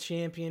Intercontinental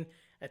Champion,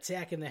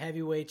 attacking the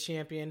Heavyweight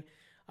Champion.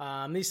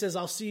 He says,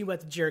 "I'll see you at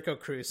the Jericho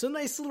Cruise." So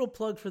nice little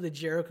plug for the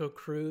Jericho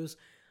Cruise.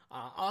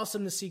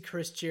 Awesome to see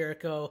Chris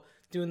Jericho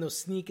doing those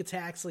sneak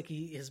attacks like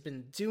he has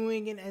been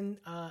doing. And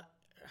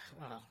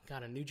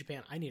God, in New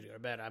Japan, I need to go to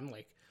bed. I'm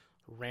like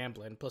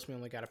rambling. Plus, we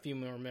only got a few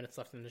more minutes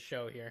left in the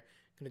show here.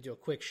 Going to do a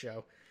quick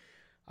show.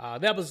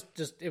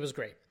 It was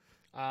great.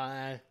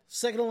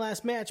 Second to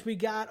last match, we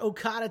got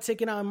Okada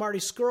taking on Marty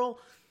Scurll.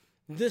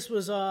 This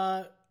was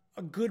a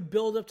good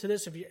build-up to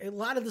this. A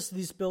lot of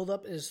this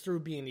build-up is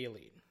through being the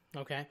Elite,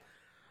 okay?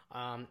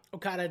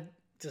 Okada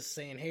just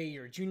saying, "Hey,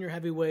 you're a junior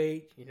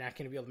heavyweight. You're not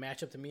going to be able to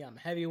match up to me. I'm a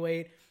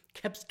heavyweight."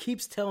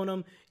 Keeps telling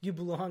him, "You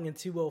belong in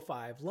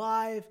 205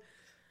 Live."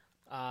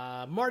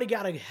 Marty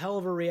got a hell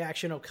of a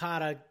reaction.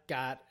 Okada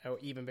got an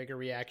even bigger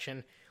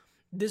reaction.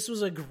 This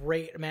was a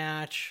great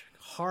match.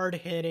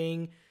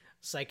 Hard-hitting,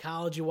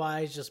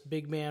 psychology-wise, just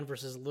big man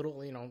versus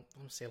little, I don't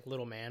say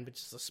little man, but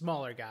just a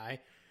smaller guy.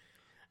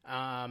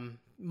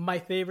 My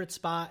favorite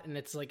spot, and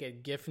it's like a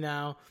gif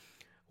now,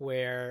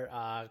 where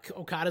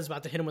Okada's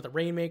about to hit him with a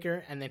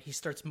Rainmaker, and then he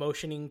starts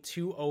motioning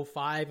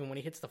 205, and when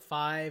he hits the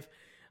 5,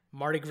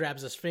 Marty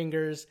grabs his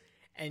fingers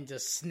and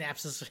just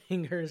snaps his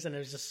fingers, and it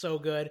was just so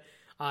good.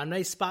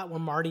 Nice spot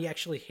where Marty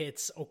actually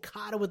hits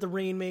Okada with the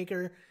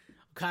Rainmaker.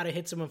 Okada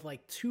hits him with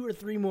like 2 or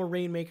 3 more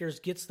Rainmakers,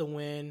 gets the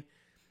win,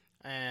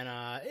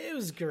 and it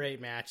was a great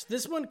match.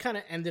 This one kind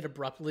of ended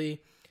abruptly.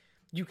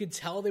 You could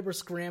tell they were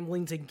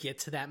scrambling to get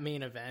to that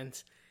main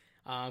event,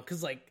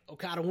 because like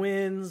Okada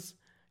wins,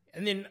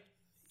 and then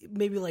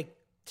maybe like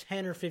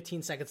 10 or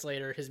 15 seconds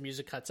later, his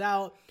music cuts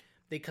out.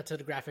 They cut to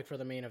the graphic for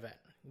the main event.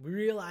 We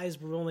realize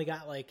we've only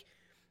got like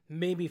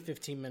maybe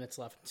 15 minutes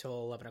left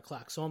until 11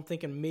 o'clock. So I'm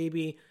thinking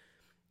maybe,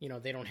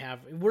 they don't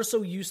have, we're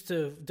so used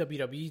to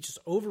WWE just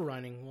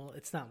overrunning. Well,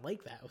 it's not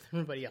like that with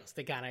everybody else.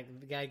 They gotta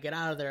get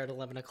out of there at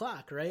 11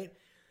 o'clock, right?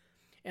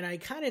 And I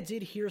kind of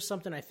did hear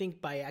something, I think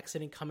by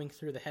accident, coming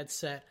through the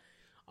headset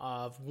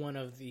of one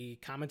of the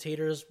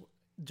commentators.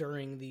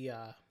 during the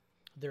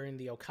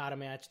Okada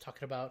match,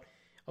 talking about,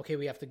 okay,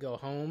 we have to go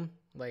home,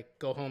 like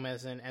go home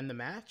as in end the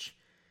match.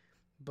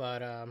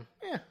 But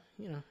yeah,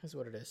 that's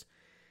what it is.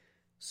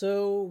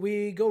 So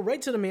we go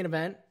right to the main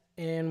event,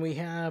 and we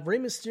have Rey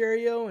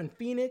Mysterio and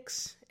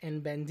Phoenix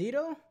and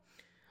Bandito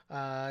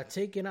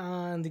taking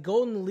on the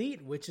Golden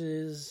Elite, which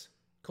is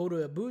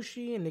Kota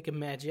Ibushi and Nick and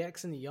Matt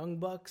Jackson, the Young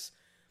Bucks.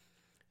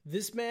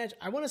 This match,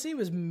 I want to say it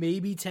was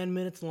maybe 10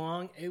 minutes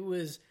long.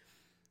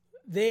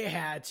 They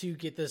had to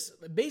get this.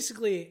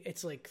 Basically,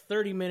 it's like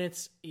 30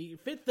 minutes. You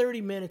fit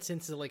 30 minutes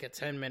into like a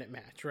 10-minute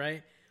match,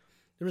 right?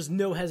 There was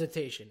no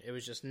hesitation. It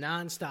was just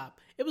nonstop.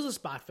 It was a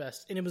spot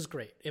fest, and it was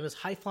great. It was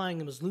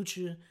high-flying. It was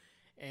lucha,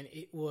 and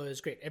it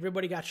was great.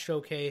 Everybody got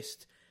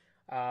showcased.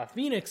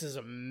 Phoenix is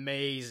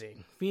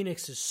amazing.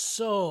 Phoenix is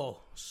so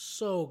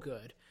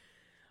good.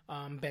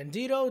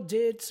 Bandito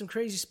did some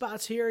crazy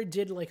spots here. He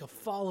did like a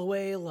fall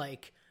away,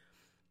 like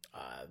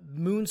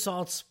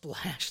moonsault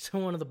splash to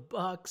one of the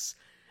Bucks.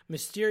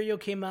 Mysterio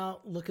came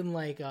out looking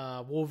like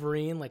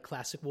Wolverine, like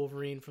classic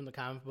Wolverine from the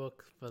comic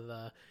book for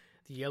the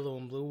yellow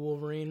and blue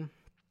Wolverine.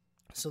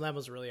 So that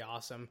was really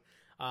awesome.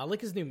 I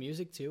like his new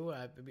music too.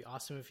 It'd be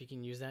awesome if he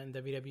can use that in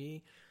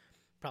WWE.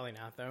 Probably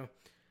not though.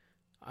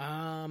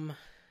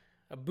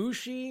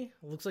 Ibushi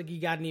looks like he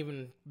got in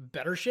even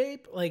better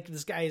shape. Like,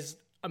 this guy is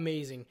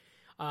amazing.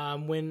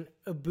 When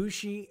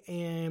Ibushi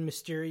and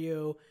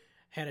Mysterio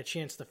had a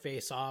chance to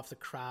face off, the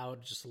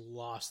crowd just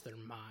lost their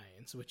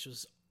minds, which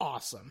was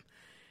awesome.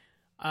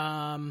 We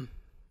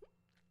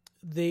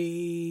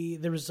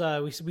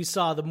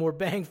saw the more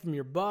bang from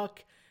your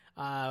buck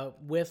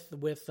with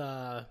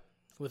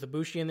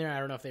Ibushi in there. I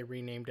don't know if they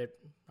renamed it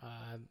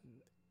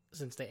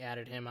since they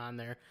added him on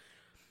there.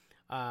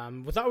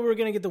 We thought we were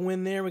going to get the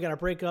win there. We got a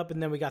break up,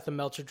 and then we got the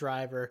Meltzer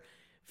driver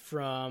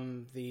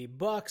from the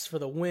Bucks for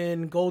the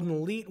win. Golden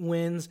Elite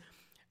wins.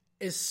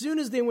 As soon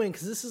as they win,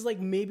 because this is like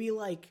maybe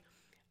like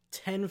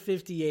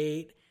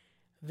 10:58,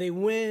 they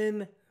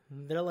win.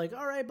 They're like,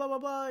 all right, blah, blah,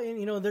 blah.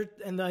 And,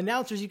 and the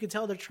announcers, you could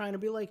tell they're trying to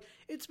be like,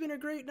 it's been a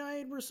great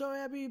night. We're so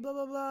happy, blah,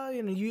 blah, blah.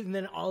 And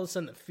then all of a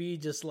sudden the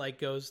feed just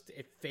like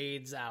it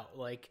fades out.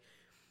 Like,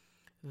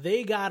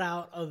 they got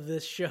out of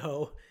this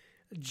show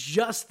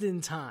just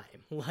in time.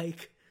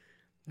 Like,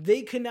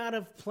 they could not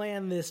have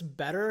planned this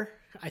better.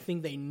 I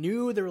think they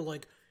knew. They were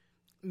like,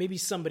 maybe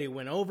somebody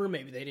went over.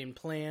 Maybe they didn't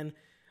plan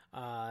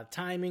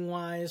timing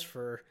wise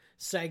for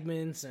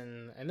segments,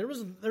 and there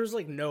was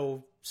like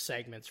no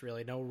segments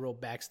really, no real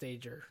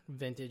backstage or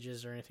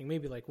vintages or anything.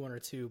 Maybe like one or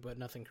two, but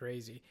nothing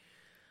crazy.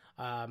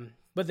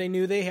 But they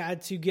knew they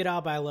had to get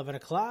out by 11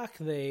 o'clock.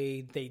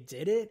 They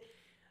did it.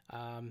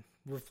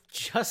 We're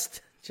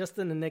just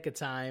in the nick of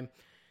time.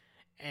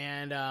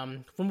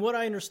 And from what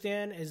I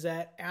understand is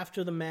that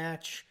after the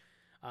match,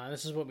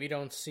 this is what we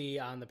don't see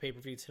on the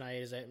pay-per-view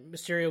tonight, is that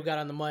Mysterio got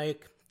on the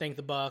mic, thanked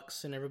the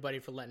Bucks and everybody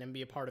for letting him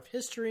be a part of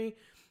history.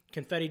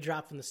 Confetti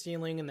dropped from the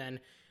ceiling, and then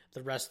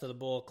the rest of the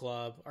Bullet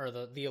Club, or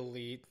the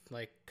Elite,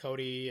 like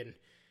Cody and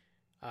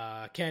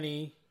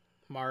Kenny,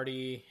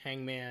 Marty,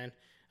 Hangman.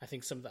 I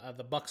think some of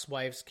the Bucks'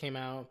 wives came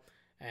out,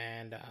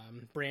 and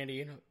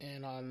Brandy,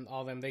 and on all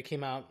of them, they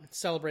came out,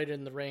 celebrated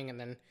in the ring, and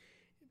then,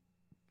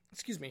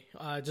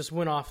 just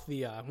went off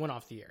the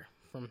air.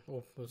 It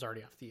was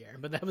already off the air,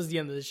 but that was the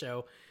end of the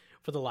show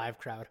for the live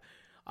crowd.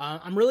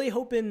 I'm really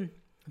hoping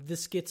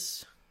this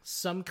gets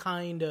some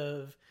kind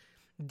of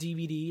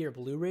DVD or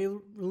Blu-ray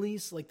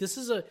release. Like, this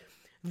is a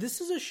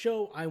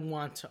show I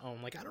want to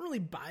own. Like, I don't really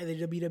buy the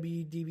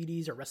WWE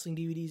DVDs or wrestling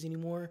DVDs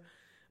anymore,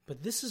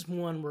 but this is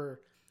one where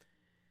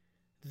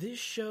this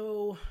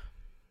show,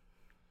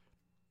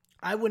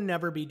 I would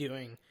never be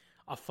doing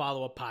a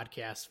follow-up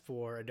podcast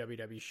for a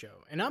WWE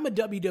show. And I'm a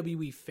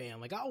WWE fan.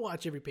 Like, I'll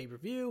watch every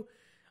pay-per-view.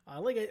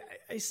 Like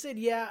I said,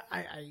 yeah,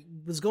 I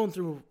was going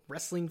through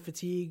wrestling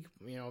fatigue,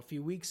 a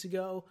few weeks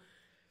ago,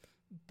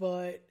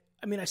 but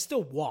I mean, I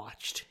still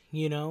watched,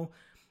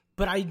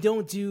 but I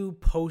don't do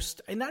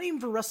post, and not even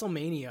for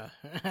WrestleMania.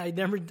 I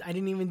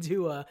didn't even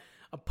do a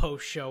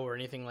post show or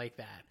anything like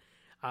that.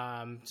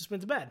 Just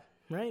went to bed,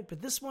 right?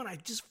 But this one, I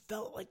just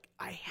felt like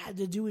I had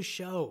to do a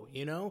show,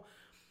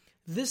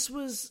 This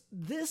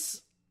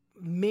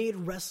made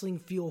wrestling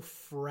feel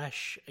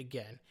fresh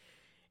again.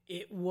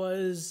 It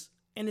was,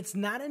 and it's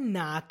not a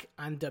knock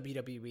on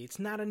WWE. It's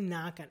not a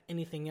knock on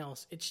anything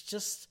else. It's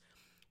just,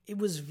 it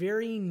was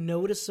very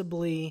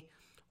noticeably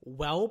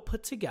well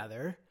put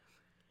together.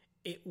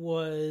 It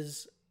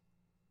was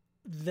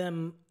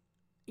them,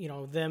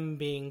 them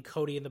being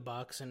Cody and the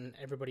Bucks and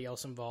everybody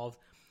else involved,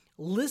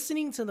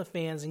 listening to the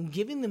fans and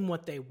giving them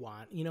what they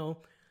want.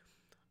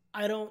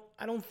 I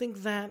don't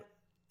think that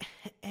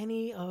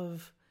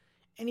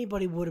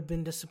anybody would have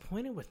been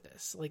disappointed with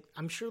this. Like,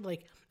 I'm sure, and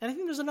I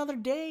think there's another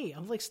day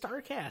of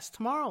StarCast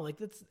tomorrow. Like,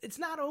 it's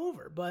not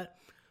over, but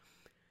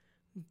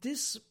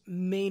this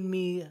made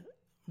me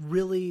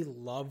really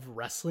love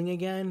wrestling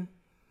again,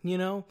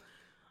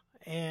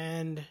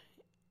 and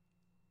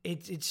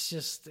it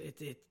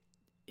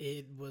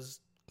was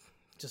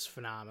just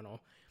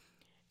phenomenal.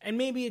 And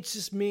maybe it's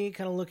just me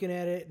kind of looking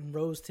at it in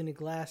rose-tinted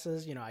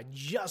glasses. You know, I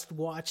just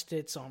watched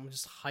it, so I'm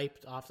just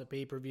hyped off the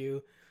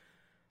pay-per-view.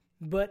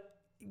 But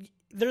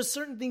there's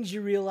certain things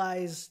you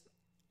realize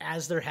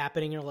as they're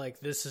happening. You're like,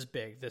 this is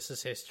big. This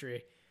is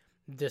history.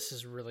 This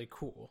is really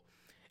cool.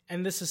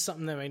 And this is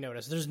something that I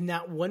noticed. There's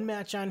not one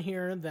match on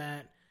here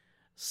that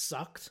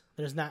sucked.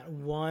 There's not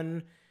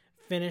one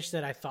finish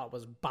that I thought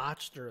was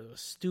botched or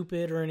was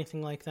stupid or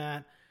anything like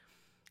that.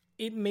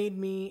 It made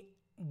me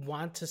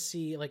want to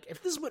see, like,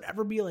 if this would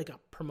ever be like a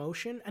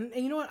promotion, and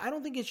you know what, I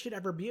don't think it should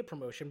ever be a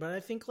promotion, but I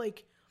think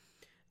like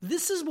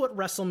this is what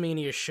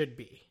WrestleMania should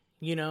be,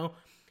 you know,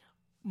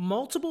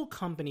 multiple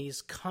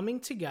companies coming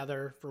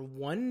together for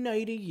one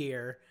night a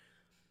year,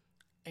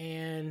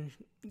 and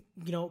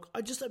you know,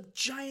 just a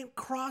giant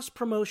cross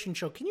promotion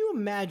show. Can you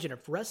imagine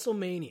if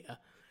WrestleMania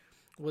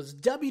was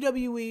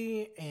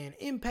WWE and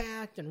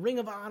Impact and Ring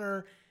of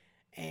Honor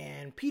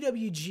and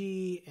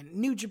PWG and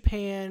New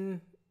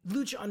Japan,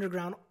 Lucha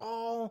Underground,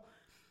 all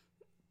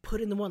put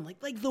into one,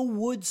 like the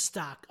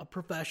Woodstock of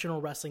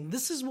professional wrestling.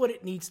 This is what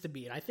it needs to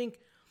be. And I think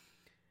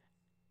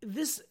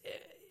this,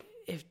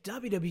 if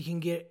WWE can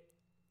get,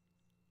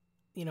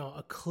 you know,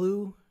 a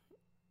clue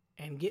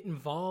and get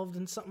involved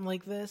in something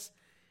like this,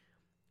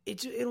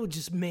 it'll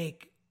just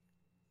make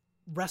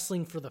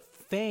wrestling for the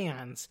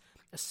fans,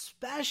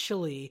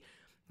 especially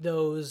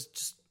those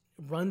just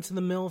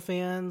run-to-the-mill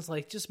fans,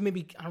 like just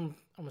maybe, I'm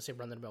going to say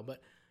run-to-the-mill,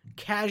 but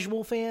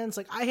casual fans.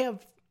 Like, I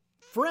have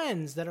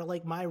friends that are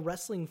like my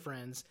wrestling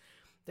friends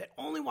that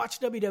only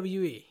watch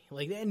WWE.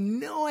 Like, they had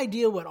no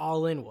idea what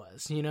All In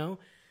was, you know?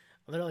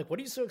 They're like, what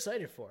are you so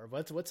excited for?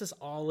 What's this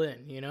All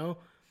In, you know?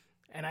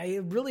 And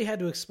I really had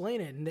to explain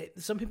it, and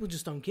some people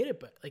just don't get it,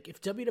 but like, if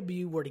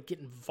WWE were to get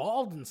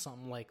involved in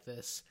something like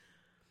this,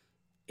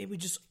 it would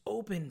just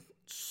open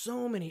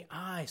so many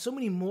eyes, so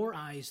many more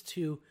eyes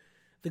to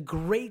the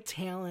great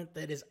talent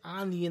that is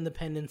on the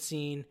independent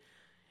scene,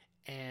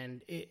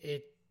 and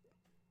it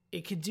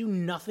could do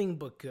nothing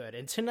but good.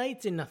 And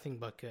tonight did nothing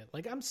but good.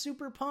 Like, I'm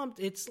super pumped.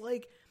 It's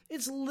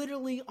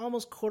literally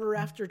almost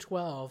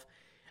 12:15,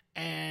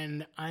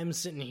 and I'm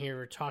sitting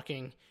here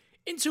talking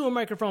into a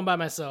microphone by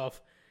myself,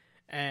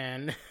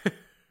 and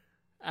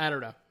I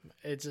don't know.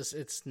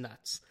 It's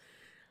nuts.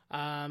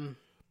 Again,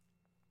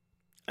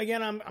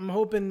 I'm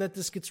hoping that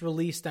this gets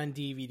released on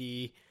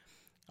DVD.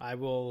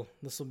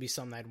 This will be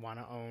something I'd want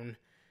to own.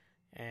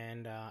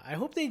 And I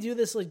hope they do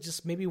this like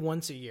just maybe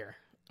once a year.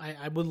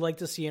 I would like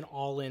to see an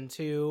All In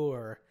too,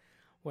 or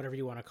whatever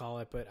you want to call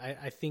it. But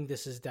I think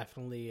this is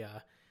definitely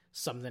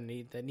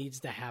something that needs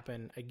to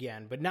happen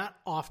again. But not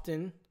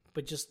often,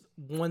 but just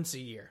once a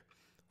year.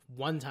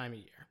 One time a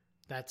year.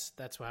 That's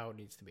how it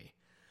needs to be.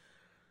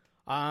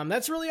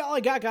 That's really all I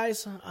got,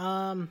 guys.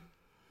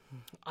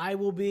 I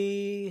will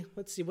be,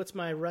 let's see, what's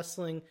my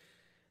wrestling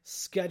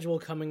schedule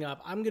coming up?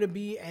 I'm going to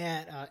be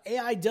at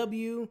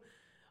AIW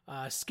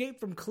Escape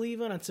from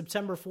Cleveland on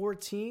September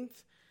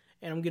 14th,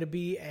 and I'm going to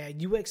be at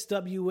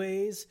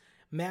UXWA's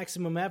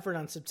Maximum Effort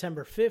on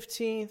September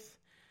 15th.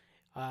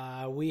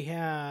 We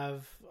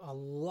have a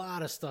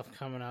lot of stuff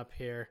coming up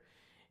here.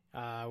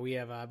 We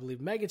have, I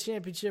believe, Mega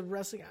Championship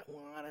Wrestling, I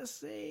want to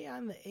say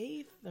on the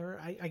 8th,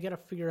 or I got to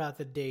figure out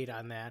the date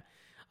on that.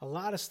 A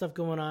lot of stuff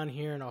going on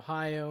here in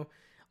Ohio.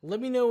 Let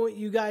me know what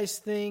you guys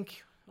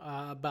think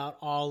about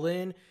All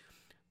In.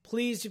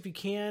 Please, if you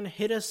can,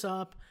 hit us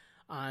up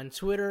on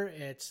Twitter.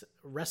 It's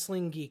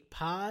Wrestling Geek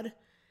Pod.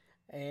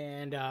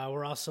 And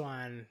we're also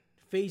on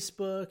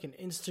Facebook and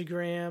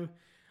Instagram.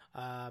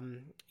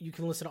 You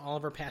can listen to all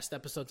of our past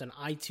episodes on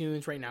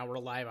iTunes. Right now, we're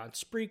live on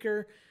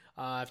Spreaker.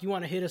 If you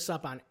want to hit us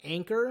up on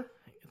Anchor,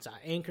 it's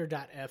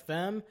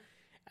anchor.fm.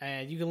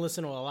 And you can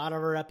listen to a lot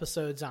of our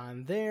episodes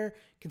on there.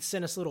 You can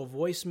send us little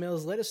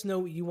voicemails. Let us know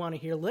what you want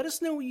to hear. Let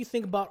us know what you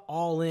think about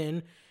All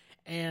In.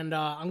 And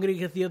I'm going to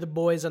get the other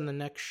boys on the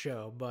next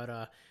show.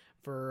 But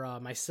for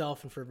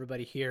myself and for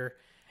everybody here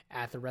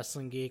at the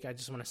Wrestling Geek, I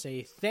just want to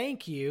say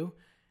thank you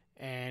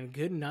and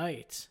good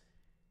night.